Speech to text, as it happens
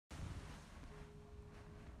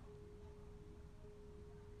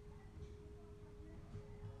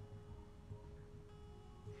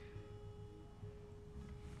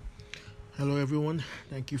Hello, everyone.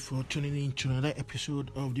 Thank you for tuning in to another episode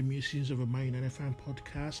of the Musings of a Man United Fan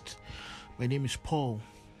podcast. My name is Paul.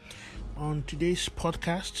 On today's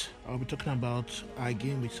podcast, I'll be talking about our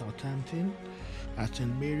game with Southampton at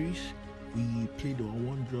St. Mary's. We played a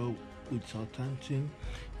 1 draw with Southampton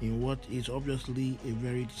in what is obviously a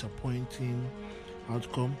very disappointing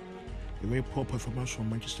outcome, a very poor performance from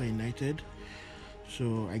Manchester United.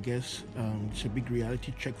 So I guess it's a big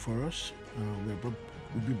reality check for us.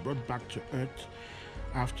 We'll be brought back to earth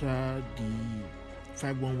after the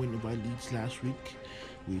 5-1 win over Leeds last week.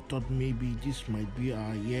 We thought maybe this might be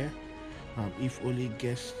our year if Ole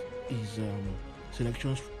gets his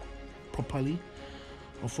selections properly.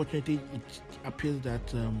 Unfortunately, it appears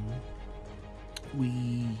that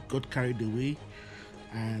we got carried away,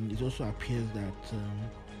 and it also appears that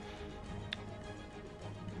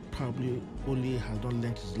probably Ole has not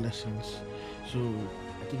learned his lessons. So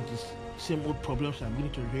I think this same old problems are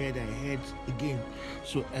beginning to rear their heads again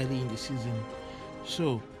so early in the season.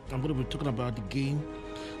 So I'm going to be talking about the game.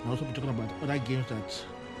 I'll also be talking about other games that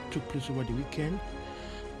took place over the weekend.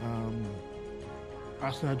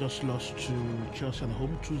 Arsenal just lost to Chelsea at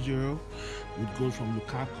home 2-0 with goals from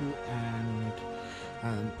Lukaku and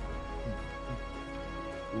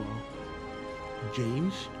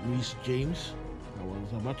Reece James. I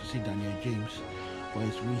was about to say Daniel James, but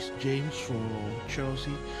it's Reece James for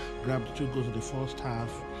Chelsea. Grabbed 2 goals in the first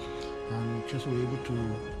half, and Chelsea were able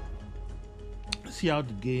to see out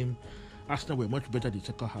the game. Arsenal were much better in the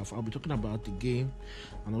second half. I'll be talking about the game,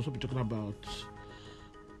 and also be talking about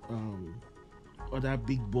other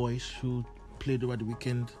big boys who played over the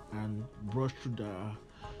weekend and brushed through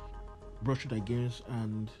the games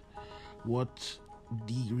and what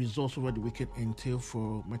the results over the weekend entail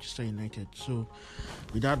for Manchester United. So,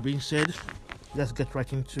 with that being said, let's get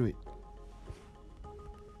right into it.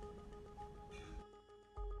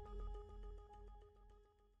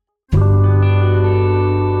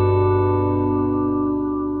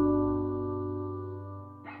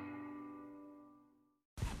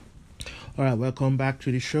 All right, welcome back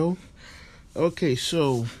to the show. Okay,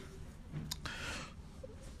 so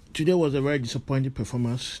today was a very disappointing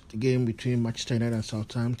performance, the game between Manchester United and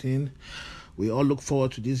Southampton. We all look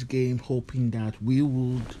forward to this game, hoping that we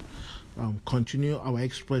would continue our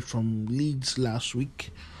exploit from Leeds last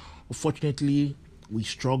week. Unfortunately, we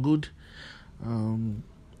struggled.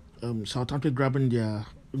 Southampton grabbing the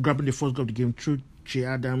first goal of the game through Che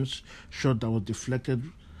Adams' shot that was deflected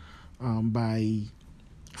by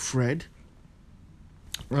Fred.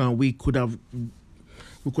 We could have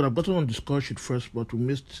gotten on the score sheet first, but we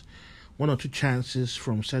missed 1 or 2 chances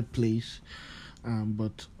from set plays.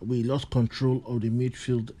 But we lost control of the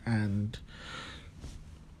midfield, and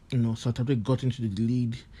Southampton got into the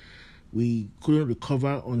lead. We couldn't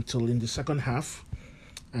recover until in the second half,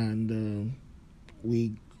 and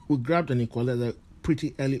we grabbed an equalizer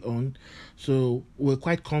pretty early on. So we're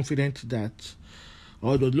quite confident that,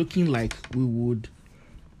 or it was looking like we would,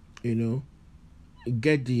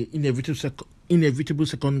 get the inevitable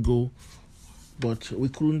second goal, but we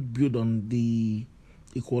couldn't build on the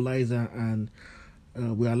equalizer, and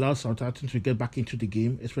we allowed Southampton to get back into the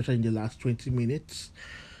game, especially in the last 20 minutes.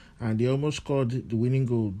 And they almost scored the winning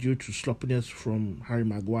goal due to sloppiness from Harry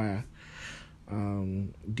Maguire.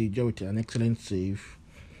 They did with an excellent save,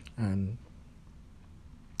 and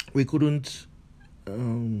we couldn't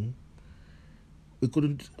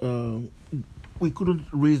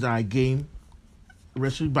raise our game,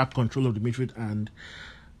 wrestle back control of the midfield, and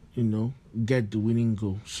get the winning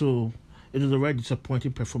goal. So it was a very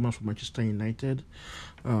disappointing performance for Manchester United.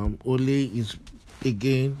 Ole is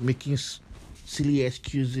again making silly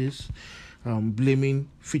excuses, blaming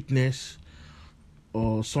fitness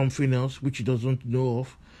or something else which he doesn't know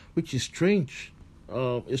of, which is strange.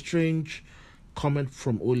 A strange comment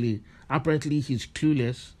from Ole. Apparently he's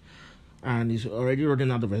clueless and he's already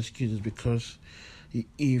running out of excuses, because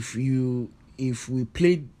if we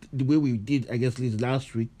played the way we did against Leeds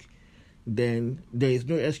last week, then there is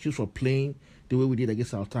no excuse for playing the way we did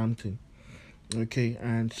against Southampton. Okay,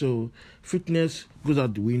 and so fitness goes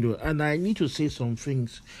out the window. And I need to say some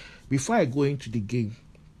things before I go into the game.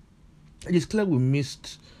 It is clear we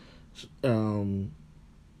missed the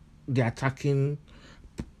attacking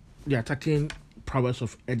prowess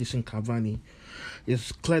of Edinson Cavani.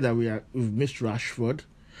 It's clear that we've missed Rashford.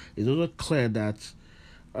 It's also clear that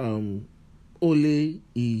Ole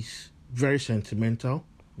is very sentimental.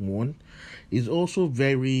 One, is also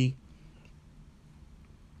very.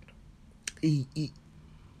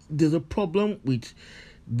 There's a problem with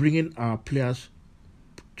bringing our players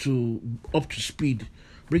up to speed,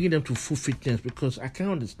 bringing them to full fitness, because I can't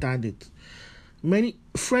understand it.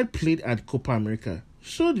 Fred played at Copa America.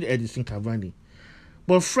 So did Edison Cavani.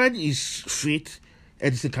 But Fred is fit.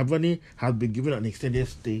 Edison Cavani has been given an extended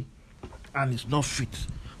stay and is not fit.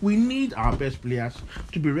 We need our best players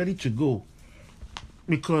to be ready to go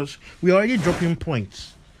because we are already dropping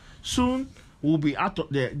points. Soon we'll be out of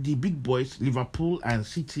the big boys, Liverpool and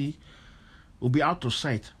City, will be out of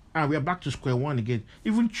sight. And we are back to square one again.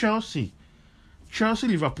 Even Chelsea,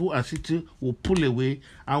 Liverpool, and City will pull away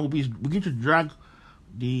and will begin to drag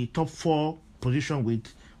the top four position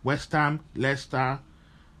with West Ham, Leicester,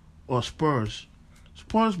 or Spurs.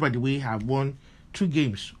 Spurs, by the way, have won 2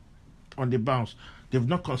 games on the bounce. They've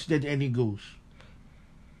not conceded any goals.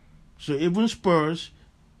 So even Spurs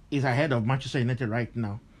is ahead of Manchester United right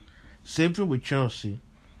now. Same thing with Chelsea,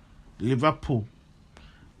 Liverpool.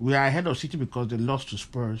 We are ahead of City because they lost to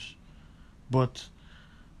Spurs. But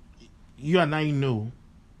you and I know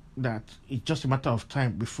that it's just a matter of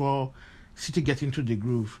time before City get into the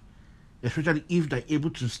groove. Especially if they're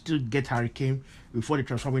able to still get Harry Kane before the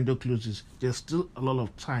transfer window closes. There's still a lot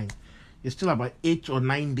of time. It's still about 8 or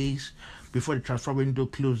 9 days before the transfer window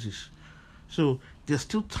closes. So there's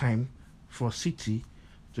still time for City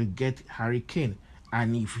to get Harry Kane.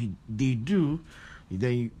 And if they do,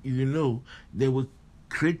 then you know they will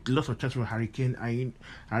create lots of chances for Harry Kane.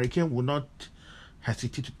 Harry Kane will not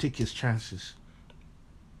hesitate to take his chances.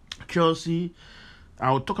 Chelsea,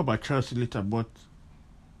 I'll talk about Chelsea later, but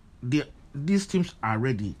these teams are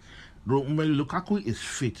ready. Romelu Lukaku is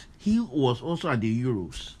fit. He was also at the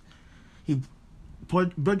Euros.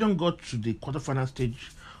 Belgium got to the quarterfinal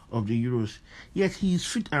stage of the Euros. Yes, he is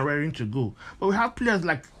fit and raring to go. But we have players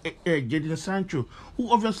like Jadon Sancho,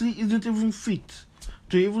 who obviously isn't even fit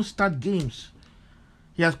to even start games.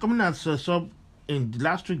 He has come in as a sub in the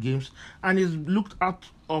last 2 games and he's looked out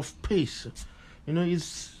of pace. You know,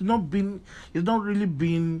 it's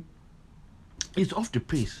off the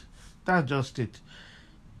pace. That's just it.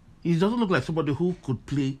 He doesn't look like somebody who could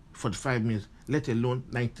play 45 minutes, let alone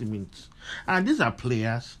 90 minutes. And these are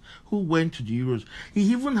players who went to the Euros. He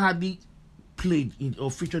even hardly played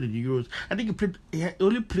or featured in the Euros. I think he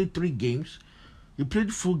only played 3 games. He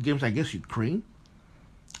played full games against Ukraine.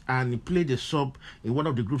 And he played a sub in one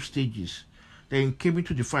of the group stages. Then came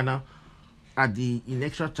into the final in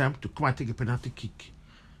extra time to come and take a penalty kick.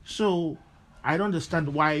 So I don't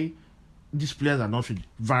understand why these players are not fit.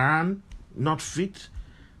 Varane, not fit.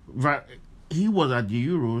 He was at the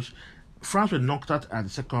Euros. France were knocked out at the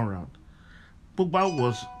second round. Pogba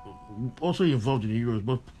was also involved in the Euros,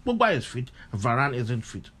 but Pogba is fit. Varane isn't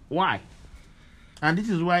fit. Why? And this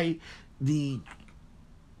is why the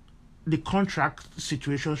contract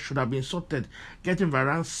situation should have been sorted. Getting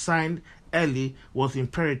Varane signed early was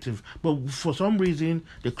imperative, but for some reason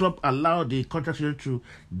the club allowed the contract to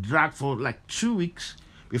drag for like 2 weeks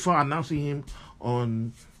before announcing him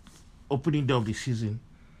on opening day of the season.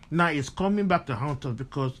 Now it's coming back to haunt us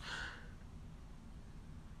because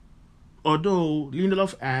although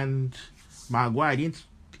Lindelof and Maguire didn't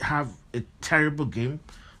have a terrible game,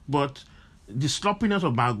 but the sloppiness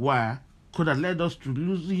of Maguire could have led us to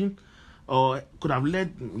losing, or could have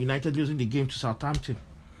led United losing the game to Southampton.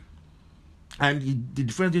 And the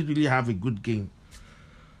defense didn't really have a good game.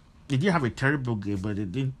 They didn't have a terrible game, but they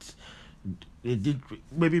didn't.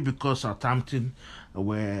 Maybe because Southampton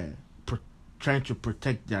were trying to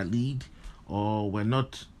protect their lead, or were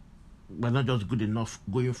not just good enough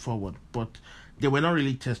going forward. But they were not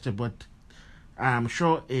really tested. But I'm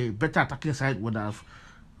sure a better attacking side would have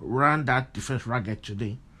run that defense ragged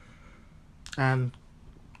today. And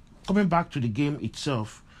coming back to the game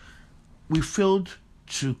itself, we failed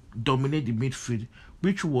to dominate the midfield,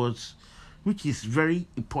 which is very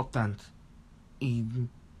important in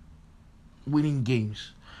winning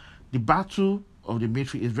games. The battle of the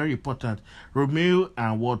midfield is very important. Romeo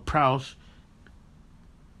and Ward-Prowse,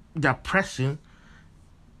 their pressing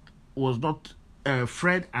was not.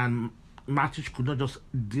 Fred and Matic could not just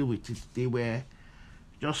deal with it. They were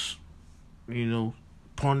just,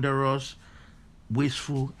 ponderous,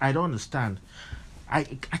 wasteful. I don't understand. I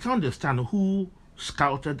can't understand who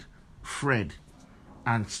scouted Fred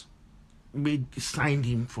and signed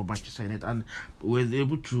him for Manchester United and was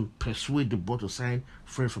able to persuade the board to sign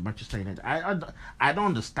Fred for Manchester United. I don't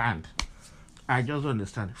understand. I just don't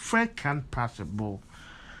understand. Fred can't pass a ball,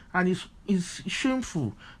 and it's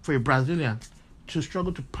shameful for a Brazilian to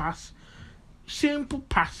struggle to pass simple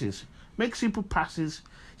passes. Make simple passes.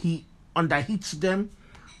 He underhits them,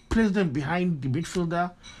 plays them behind the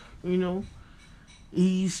midfielder.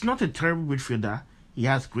 He's not a terrible midfielder. He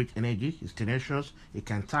has great energy. He's tenacious. He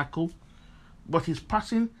can tackle. But his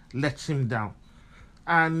passing lets him down.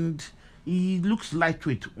 And he looks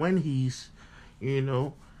lightweight when he's, you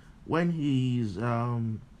know, when he's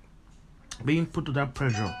being put to that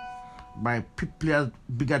pressure by players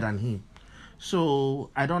bigger than him. So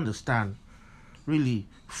I don't understand. Really,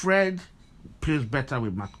 Fred plays better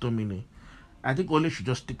with McTominay. I think Ole should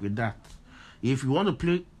just stick with that. If you want to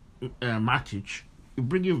play Matic, you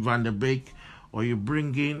bring in Van der Beek or you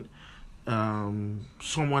bring in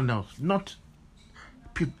someone else. Not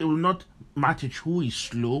Matic, who is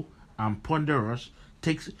slow and ponderous,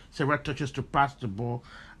 takes several touches to pass the ball,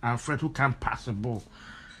 and Fred, who can't pass the ball.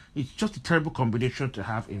 It's just a terrible combination to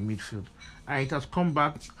have in midfield. And it has come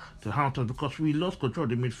back to haunt us because we lost control of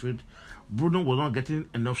the midfield. Bruno was not getting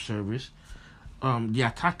enough service. The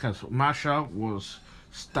attackers, Martial was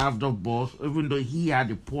starved of balls, even though he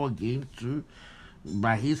had a poor game too,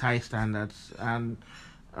 by his high standards. And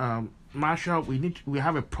Martial, we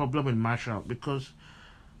have a problem with Martial because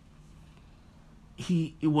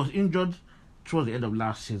he was injured towards the end of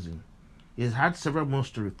last season. He's had several months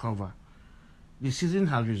to recover. The season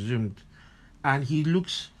has resumed, and he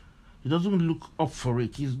doesn't look up for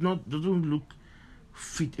it. Doesn't look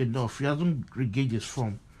fit enough. He hasn't regained his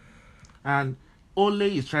form, and Ole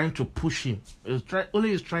is trying to push him. Ole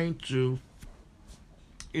is trying to,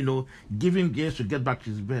 give him games to get back to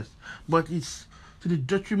his best, but it's to the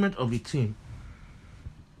detriment of the team.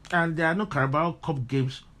 And there are no Carabao Cup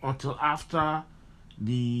games until after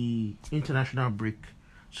the international break,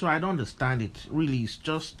 so I don't understand it. Really, it's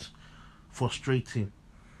just frustrating.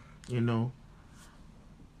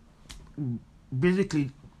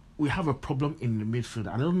 Basically, we have a problem in the midfield.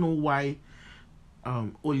 I don't know why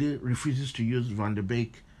Ole refuses to use Van der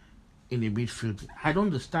Beek in the midfield. I don't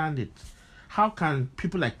understand it. How can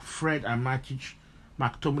people like Fred and Matic,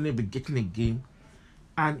 McTominay be getting a game,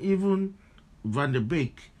 and even Van der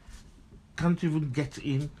Beek can't even get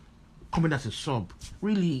in, coming as a sub?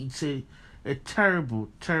 Really, it's a terrible,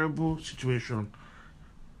 terrible situation.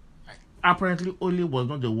 Apparently, Ole was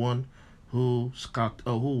not the one who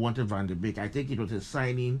wanted Van der Beek. I think it was a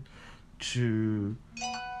signing to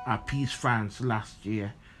appease fans last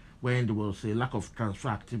year when there was a lack of transfer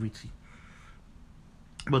activity.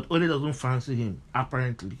 But Ole doesn't fancy him,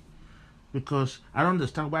 apparently, because I don't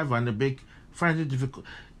understand why Van der Beek finds it difficult.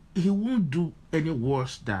 He won't do any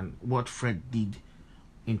worse than what Fred did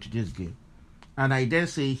in today's game. And I dare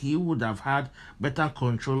say he would have had better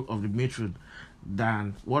control of the midfield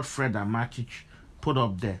than what Fred and Matic put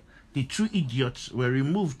up there. The two idiots were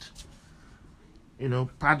removed.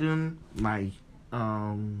 Pardon my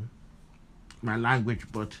my language,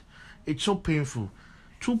 but it's so painful.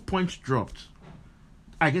 2 points dropped.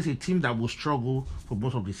 I guess a team that will struggle for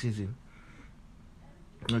most of the season.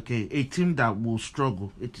 Okay, a team that will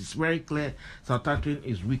struggle. It is very clear Southampton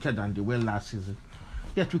is weaker than they were last season.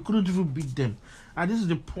 Yet we couldn't even beat them. And this is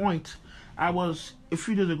the point. I was a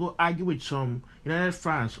few days ago arguing with some United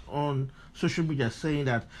fans on social media saying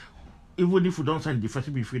that even if we don't sign a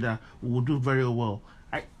defensive midfielder, we will do very well.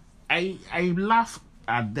 I laugh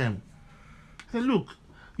at them. I say, look,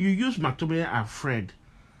 you use McTominay and Fred,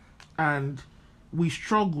 and we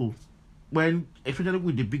struggle especially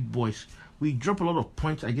with the big boys. We drop a lot of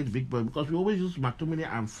points against big boys because we always use McTominay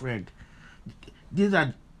and Fred. These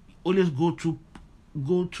are always go-to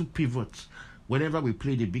pivots whenever we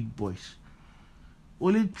play the big boys.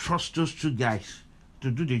 Only trust those two guys to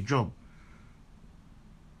do the job.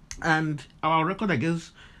 And our record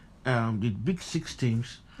against the big six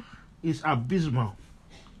teams is abysmal.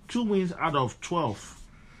 2 wins out of 12.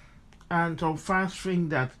 And some fans think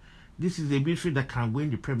that this is a midfield that can win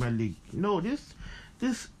the Premier League. No, this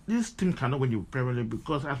team cannot win the Premier League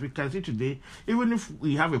because, as we can see today, even if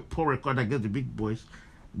we have a poor record against the big boys,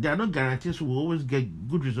 there are no guarantees we will always get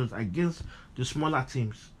good results against the smaller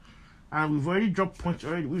teams. And we've already dropped points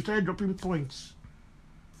already. We've started dropping points.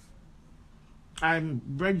 I'm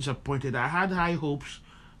very disappointed. I had high hopes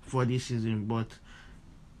for this season, but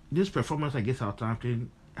this performance against Southampton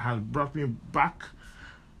has brought me back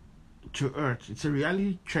to earth. It's a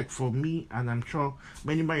reality check for me, and I'm sure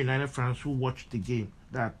many Man United fans who watched the game,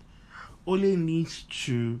 that Ole needs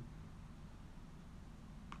to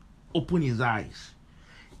open his eyes.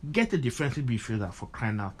 Get a defensive midfielder, for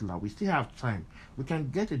crying out loud. We still have time. We can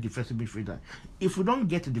get a defensive midfielder. If we don't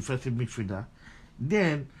get a defensive midfielder,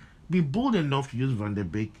 then be bold enough to use Van der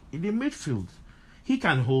Beek in the midfield. He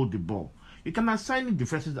can hold the ball. You can assign him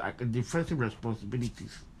defensive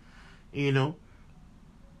responsibilities.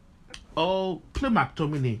 Or play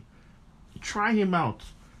McTominay. Try him out.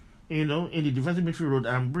 In the defensive midfield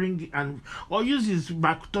or use his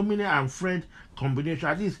McTominay and Fred combination.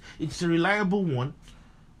 At least it's a reliable one.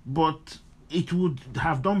 But it would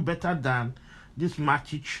have done better than this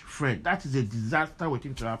Matic Fred. That is a disaster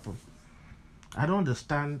waiting to happen. I don't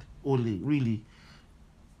understand Ole, really.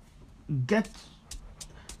 Get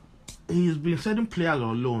He's been selling players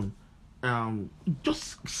on loan.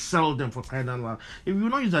 Just sell them for crying out loud. If you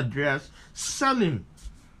don't use Andreas, sell him.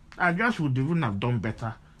 Andreas would even have done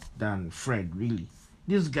better than Fred, really.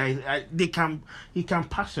 These guys, he can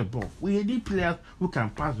pass the ball. We need players who can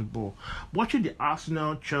pass the ball. Watching the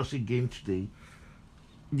Arsenal Chelsea game today,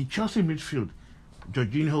 the Chelsea midfield,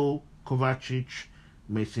 Jorginho, Kovacic,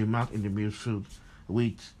 Mason Mount in the midfield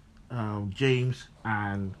with James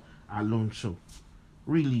and Alonso.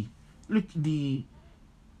 Really, look, they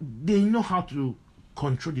know how to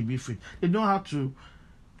control the midfield. They know how to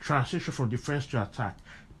transition from defense to attack,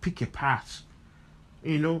 pick a pass.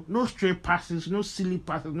 No straight passes, no silly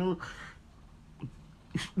passes, no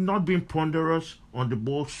not being ponderous on the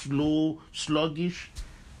ball, slow, sluggish.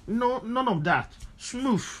 No, none of that.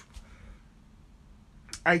 Smooth.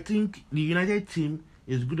 I think the United team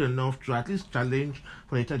is good enough to at least challenge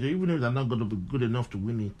for the title, even if they're not going to be good enough to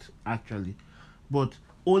win it, actually. But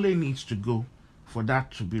Ole needs to go for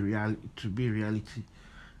that to be reality.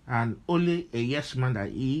 And Ole, a yes man that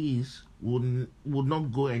he is, would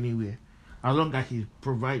not go anywhere as long as he's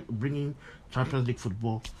bringing Champions League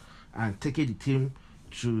football and taking the team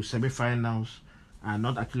to semi-finals and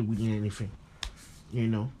not actually winning anything.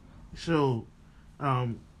 So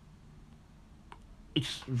um,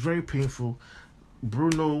 it's very painful.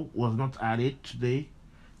 Bruno was not at it today.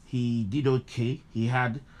 He did okay. He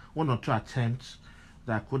had one or two attempts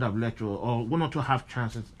that could have led to, or one or two half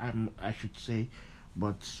chances, I should say,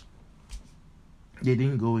 but they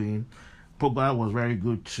didn't go in. Pogba was very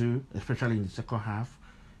good too, especially in the second half.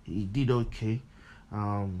 He did okay.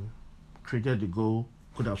 Created the goal.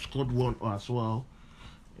 Could have scored one as well.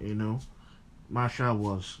 Marshall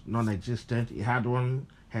was non-existent. He had one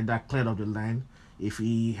header cleared off the line. If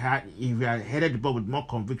he had headed the ball with more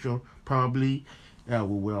conviction, probably we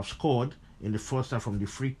would have scored in the first half from the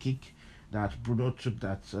free kick that Bruno took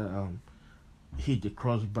that hit the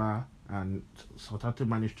crossbar and Southampton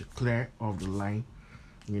managed to clear off the line.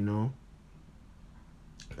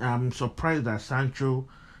 I'm surprised that Sancho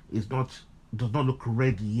does not look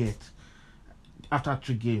ready yet after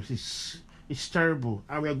 2 games. It's terrible,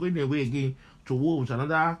 and we are going away again to Wolves,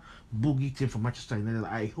 another boogie team for Manchester United.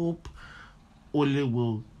 I hope Ole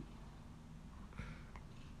will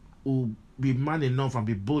be man enough and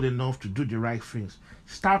be bold enough to do the right things.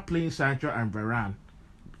 Start playing Sancho and Varane.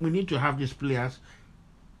 We need to have these players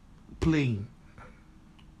playing.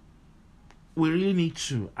 We really need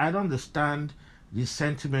to. I don't understand the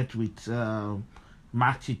sentiment with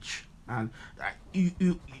Matic and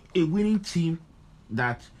a winning team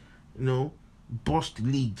that bust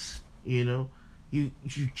leagues. You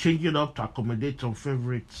change it up to accommodate some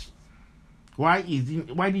favorites. Why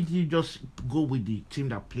didn't you just go with the team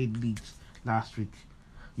that played leagues last week?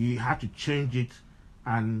 You had to change it,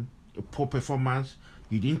 and a poor performance.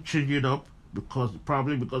 You didn't change it up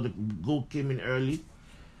probably because the goal came in early.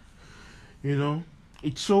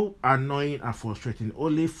 It's so annoying and frustrating.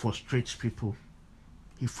 Ole frustrates people.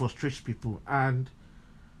 He frustrates people, and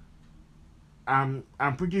I'm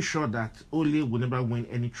pretty sure that Ole will never win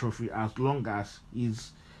any trophy as long as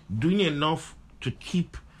he's doing enough to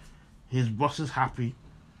keep his bosses happy,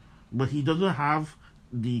 but he doesn't have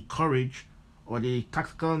the courage or the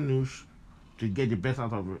tactical nous to get the best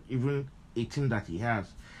out of even a team that he has.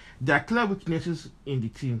 There are clear weaknesses in the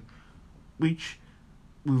team, which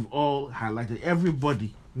we've all highlighted.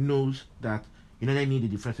 Everybody knows that United need a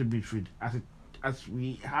defensive midfield, as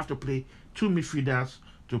we have to play 2 midfielders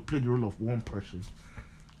to play the role of one person.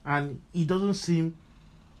 And he doesn't seem,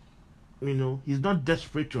 he's not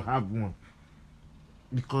desperate to have one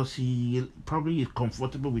because he probably is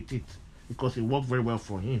comfortable with it because it worked very well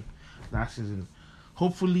for him last season.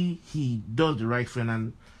 Hopefully he does the right thing,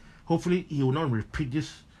 and hopefully he will not repeat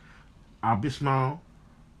this abysmal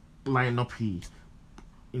lineup he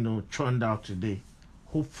churned out today.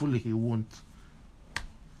 Hopefully he won't.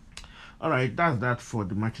 Alright, that's that for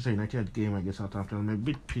the Manchester United game against Southampton. I'm a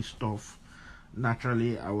bit pissed off.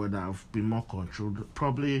 Naturally, I would have been more controlled.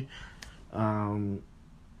 Probably,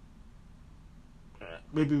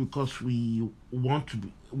 maybe because we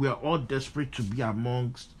are all desperate to be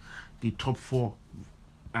amongst the top 4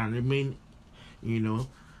 and remain,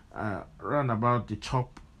 around about the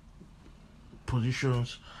top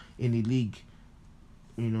positions in the league,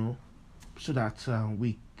 so that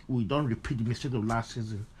we don't repeat the mistake of last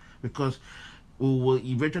season, because we will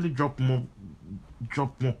eventually drop more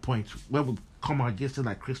points when we come against it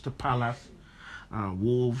like Crystal Palace,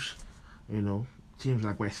 Wolves, teams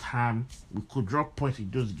like West Ham. We could drop points in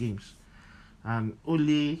those games, and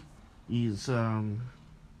Ole is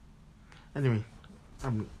Anyway,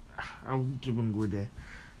 I won't even go there.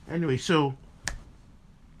 Anyway, so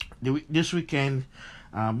this weekend,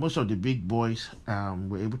 most of the big boys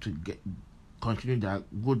were able to continue their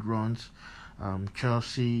good runs.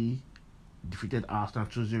 Chelsea defeated Arsenal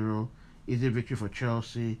 2-0. Easy victory for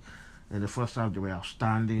Chelsea. In the first half, they were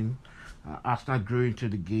outstanding. Arsenal grew into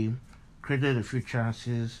the game, created a few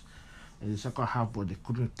chances in the second half, but they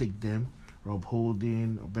couldn't take them. Rob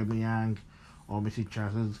Holding, Aubameyang, all missing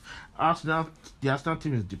chances. The Arsenal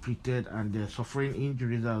team is depleted and they're suffering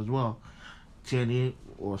injuries as well. Tierney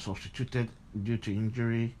was substituted due to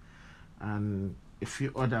injury, and a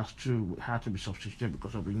few others too had to be substituted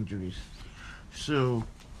because of injuries. So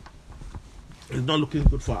it's not looking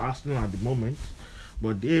good for Arsenal at the moment,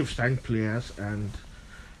 but they've signed players, and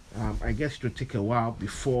I guess it will take a while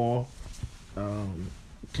before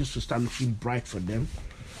things will start looking bright for them.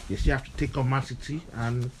 They still have to take on Man City,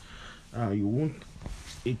 and you won't.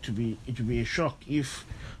 It will be a shock if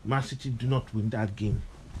Man City do not win that game.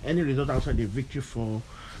 Any result outside the victory for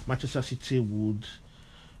Manchester City would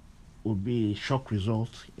be a shock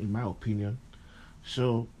result, in my opinion.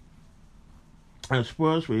 So, and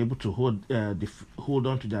Spurs were able to hold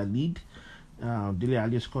on to their lead. Dele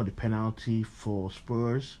Alli scored the penalty for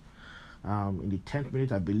Spurs in the 10th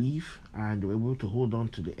minute, I believe, and they were able to hold on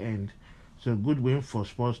to the end. So, good win for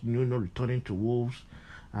Spurs. Nuno returning to Wolves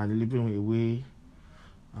and leaving away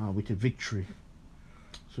with a victory.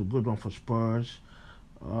 So, good one for Spurs.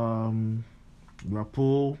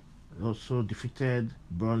 Liverpool also defeated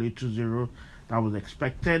Burnley 2-0. That was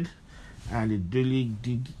expected, and it really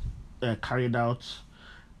did carried out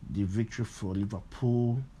the victory for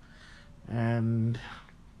Liverpool. And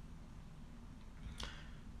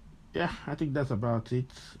yeah, I think that's about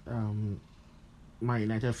it. Man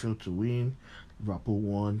United failed to win. Liverpool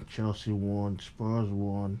won, Chelsea won, Spurs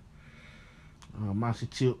won, Man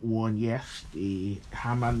City won. Yes, they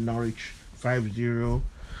hammered Norwich 5-0.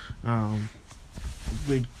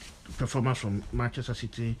 Great performance from Manchester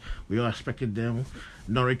City. We all expected them.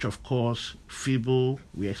 Norwich, of course, feeble.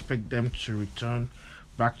 We expect them to return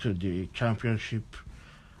back to the championship.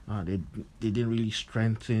 They didn't really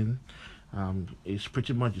strengthen. It's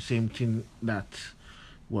pretty much the same thing that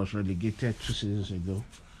was relegated 2 seasons ago.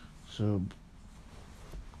 So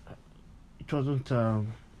it wasn't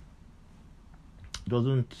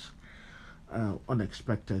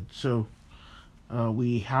unexpected. So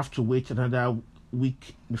we have to wait another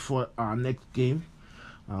week before our next game.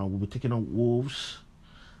 We'll be taking on Wolves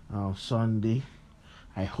Sunday.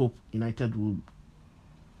 I hope United will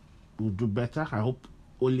do better. I hope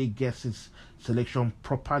Ole gets his selection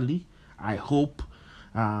properly. I hope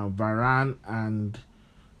Varane and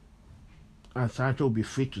Sancho will be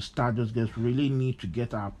fit to start those games. We really need to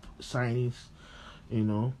get our signings,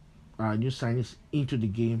 our new signings into the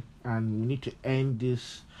game, and we need to end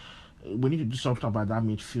this. We need to do something about that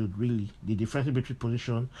midfield, really. The defensive midfield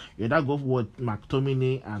position. You either go with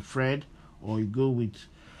McTominay and Fred, or you go with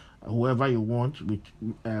whoever you want, with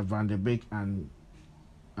Van der Beek and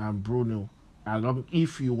Bruno.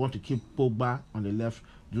 If you want to keep Pogba on the left,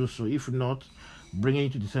 do so. If not, bring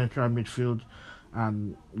it to the central midfield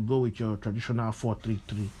and go with your traditional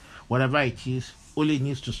 4-3-3. Whatever it is, Ole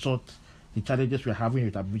needs to sort the challenges we're having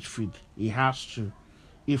with our midfield. He has to,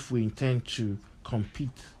 if we intend to compete.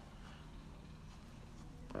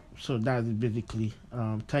 So that's it basically.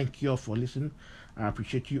 Thank you all for listening. I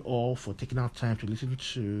appreciate you all for taking out time to listen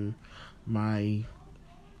to my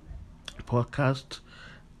podcast.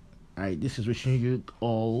 This is wishing you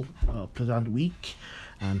all a pleasant week,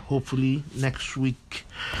 and hopefully next week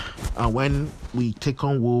when we take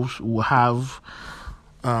on Wolves, we'll have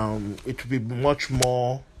it will be much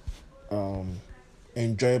more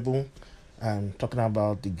enjoyable and talking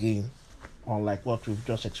about the game, unlike what we've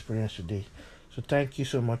just experienced today. So thank you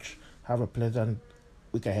so much. Have a pleasant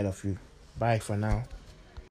week ahead of you. Bye for now.